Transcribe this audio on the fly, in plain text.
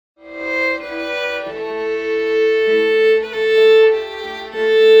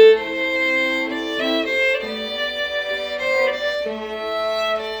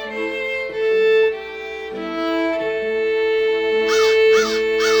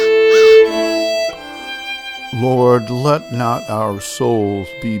Lord, let not our souls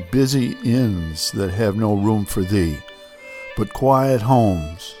be busy inns that have no room for Thee, but quiet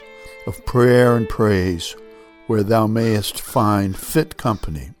homes of prayer and praise, where Thou mayest find fit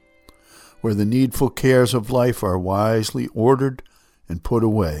company, where the needful cares of life are wisely ordered and put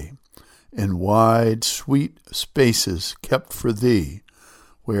away, and wide, sweet spaces kept for Thee,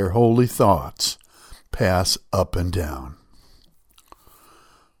 where holy thoughts pass up and down.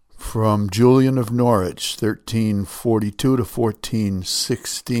 From Julian of Norwich, 1342 to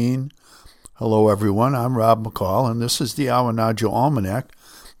 1416. Hello, everyone. I'm Rob McCall, and this is the Awanadjo Almanac,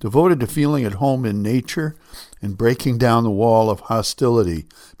 devoted to feeling at home in nature and breaking down the wall of hostility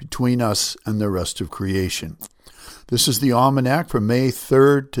between us and the rest of creation. This is the Almanac from May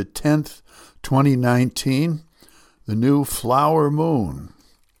 3rd to 10th, 2019, the new flower moon.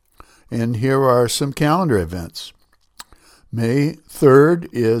 And here are some calendar events. May 3rd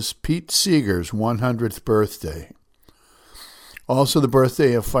is Pete Seeger's 100th birthday. Also the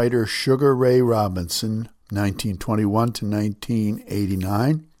birthday of fighter Sugar Ray Robinson, 1921 to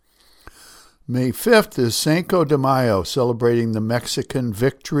 1989. May 5th is Cinco de Mayo, celebrating the Mexican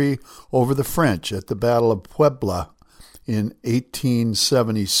victory over the French at the Battle of Puebla in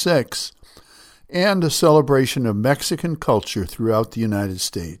 1876, and a celebration of Mexican culture throughout the United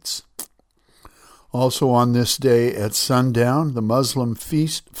States. Also on this day at sundown, the Muslim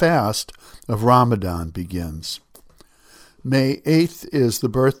fast of Ramadan begins. May 8th is the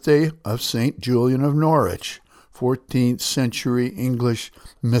birthday of St. Julian of Norwich, 14th century English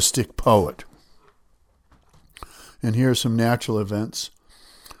mystic poet. And here are some natural events.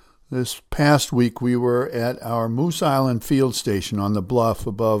 This past week we were at our Moose Island field station on the bluff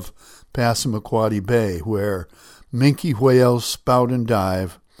above Passamaquoddy Bay, where minke whales spout and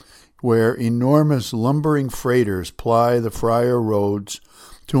dive, where enormous lumbering freighters ply the Friar roads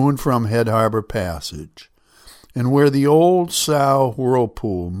to and from Head Harbor Passage, and where the old sow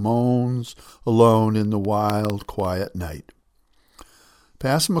whirlpool moans alone in the wild, quiet night.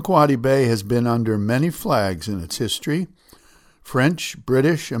 Passamaquoddy Bay has been under many flags in its history: French,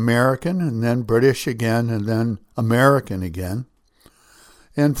 British, American, and then British again, and then American again.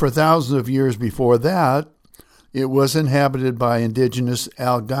 And for thousands of years before that, it was inhabited by indigenous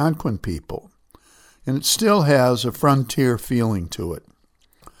Algonquin people, and it still has a frontier feeling to it.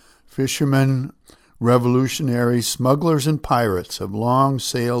 Fishermen, revolutionaries, smugglers, and pirates have long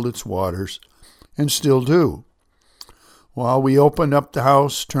sailed its waters, and still do. While we opened up the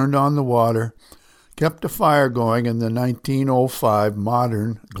house, turned on the water, kept a fire going in the 1905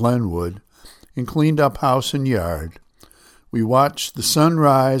 modern Glenwood, and cleaned up house and yard, we watched the sun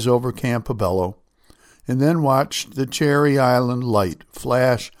rise over Campobello, and then watched the Cherry Island light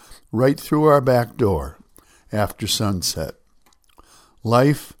flash right through our back door after sunset.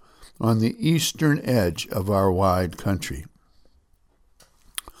 Life on the eastern edge of our wide country.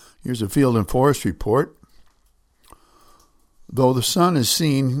 Here's a field and forest report. Though the sun is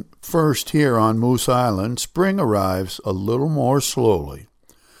seen first here on Moose Island, spring arrives a little more slowly.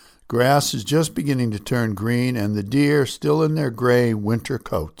 Grass is just beginning to turn green, and the deer, still in their gray winter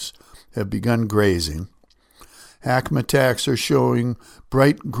coats, have begun grazing. Hackmatacs are showing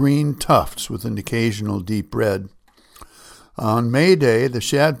bright green tufts with an occasional deep red. On May Day, the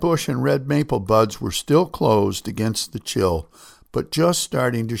shadbush and red maple buds were still closed against the chill, but just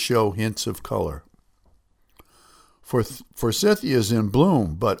starting to show hints of color. Forsythia is in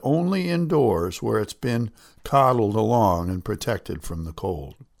bloom, but only indoors where it's been coddled along and protected from the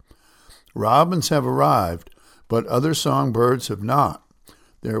cold. Robins have arrived, but other songbirds have not.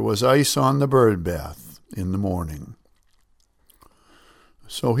 There was ice on the bird bath in the morning.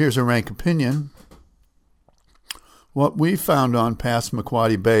 So here's a rank opinion. What we found on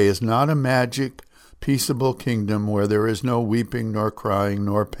Passamaquoddy Bay is not a magic, peaceable kingdom where there is no weeping, nor crying,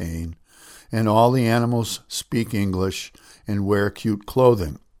 nor pain, and all the animals speak English and wear cute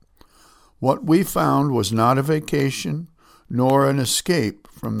clothing. What we found was not a vacation, nor an escape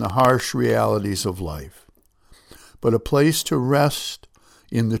from the harsh realities of life, but a place to rest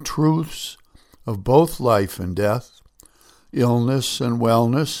in the truths of both life and death, illness and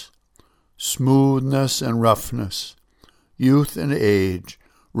wellness, smoothness and roughness, youth and age,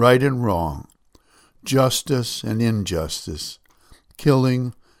 right and wrong, justice and injustice,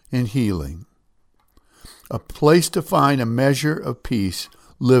 killing and healing. A place to find a measure of peace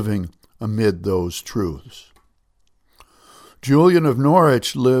living amid those truths. Julian of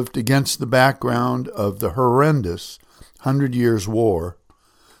Norwich lived against the background of the horrendous 100 Years' War,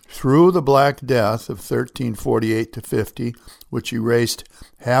 through the Black Death of 1348 to 50, which erased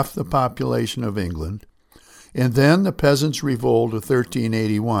half the population of England, and then the Peasants' Revolt of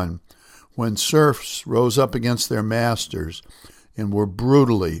 1381, when serfs rose up against their masters and were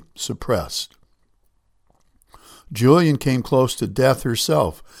brutally suppressed. Julian came close to death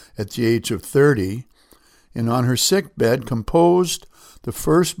herself at the age of 30, and on her sickbed composed the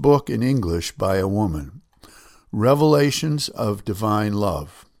first book in English by a woman, Revelations of Divine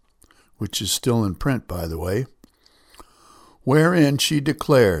Love, which is still in print, by the way, wherein she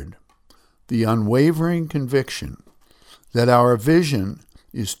declared the unwavering conviction that our vision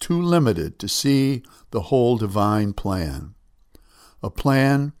is too limited to see the whole divine plan, a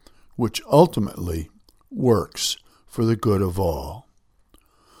plan which ultimately works for the good of all.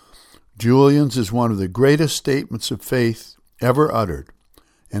 Julian's is one of the greatest statements of faith ever uttered,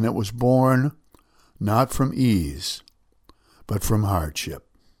 and it was born not from ease, but from hardship.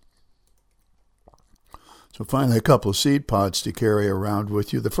 So finally, a couple of seed pods to carry around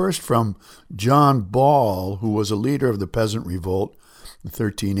with you. The first from John Ball, who was a leader of the Peasant Revolt in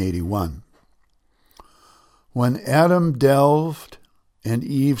 1381. When Adam delved and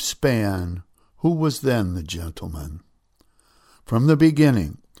Eve span, who was then the gentleman? From the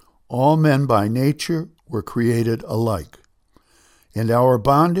beginning, all men by nature were created alike, and our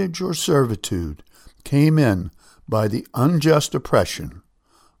bondage or servitude came in by the unjust oppression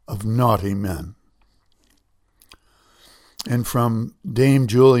of naughty men. And from Dame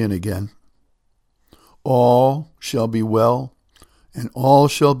Julian again, all shall be well, and all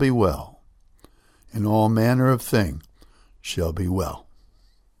shall be well, and all manner of thing shall be well.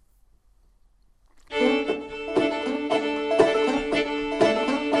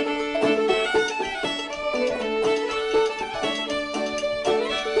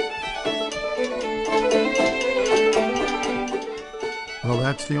 Well,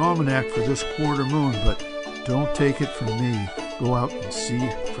 that's the almanac for this quarter moon, but don't take it from me. Go out and see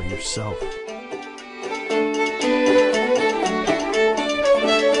for yourself.